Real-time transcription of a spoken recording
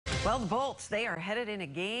Well, the Bolts, they are headed into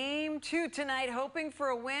game 2 tonight, hoping for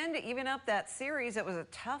a win to even up that series. It was a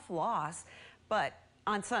tough loss, but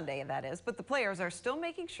on Sunday, that is. But the players are still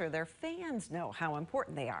making sure their fans know how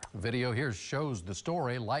important they are. Video here shows the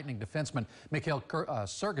story. Lightning defenseman Mikhail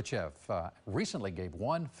Sergachev recently gave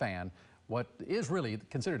one fan what is really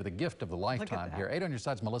considered the gift of the lifetime here. 8 on your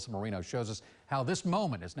side's Melissa Marino shows us how this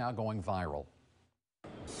moment is now going viral.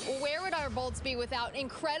 Where would our Bolts be without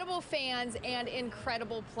incredible fans and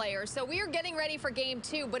incredible players? So we are getting ready for game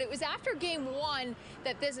 2, but it was after game 1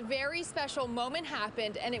 that this very special moment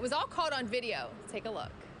happened, and it was all caught on video. Take a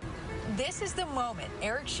look. This is the moment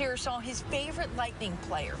Eric Shear saw his favorite Lightning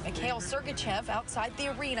player, Mikhail Sergachev, outside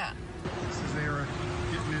the arena. This is Eric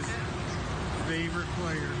getting his favorite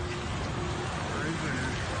player right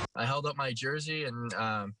there. I held up my jersey, and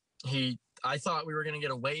I thought we were going to get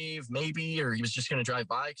a wave, maybe, or he was just going to drive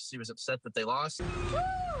by because he was upset that they lost.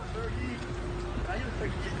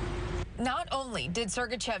 Not only did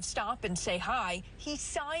Sergachev stop and say hi, he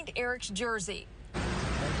signed Eric's jersey. Thank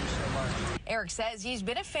you so much. Eric says he's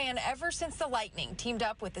been a fan ever since the Lightning teamed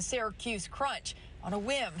up with the Syracuse Crunch. On a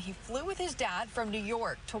whim, he flew with his dad from New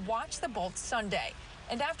York to watch the Bolts Sunday.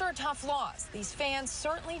 And after a tough loss, these fans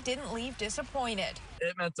certainly didn't leave disappointed.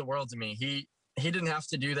 It meant the world to me. He didn't have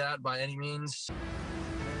to do that by any means.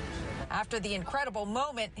 After the incredible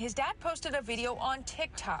moment, his dad posted a video on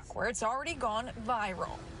TikTok where it's already gone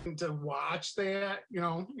viral. To watch that,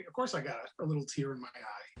 of course I got a little tear in my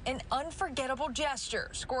eye. An unforgettable gesture,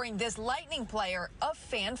 scoring this Lightning player a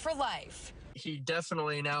fan for life. He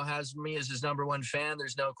definitely now has me as his #1 fan.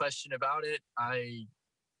 There's no question about it.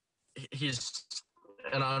 He's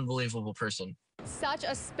an unbelievable person. Such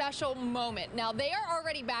a special moment. Now, they are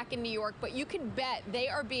already back in New York, but you can bet they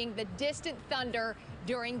are being the distant thunder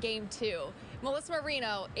during game 2. Melissa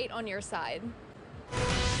Marino, 8 on your side.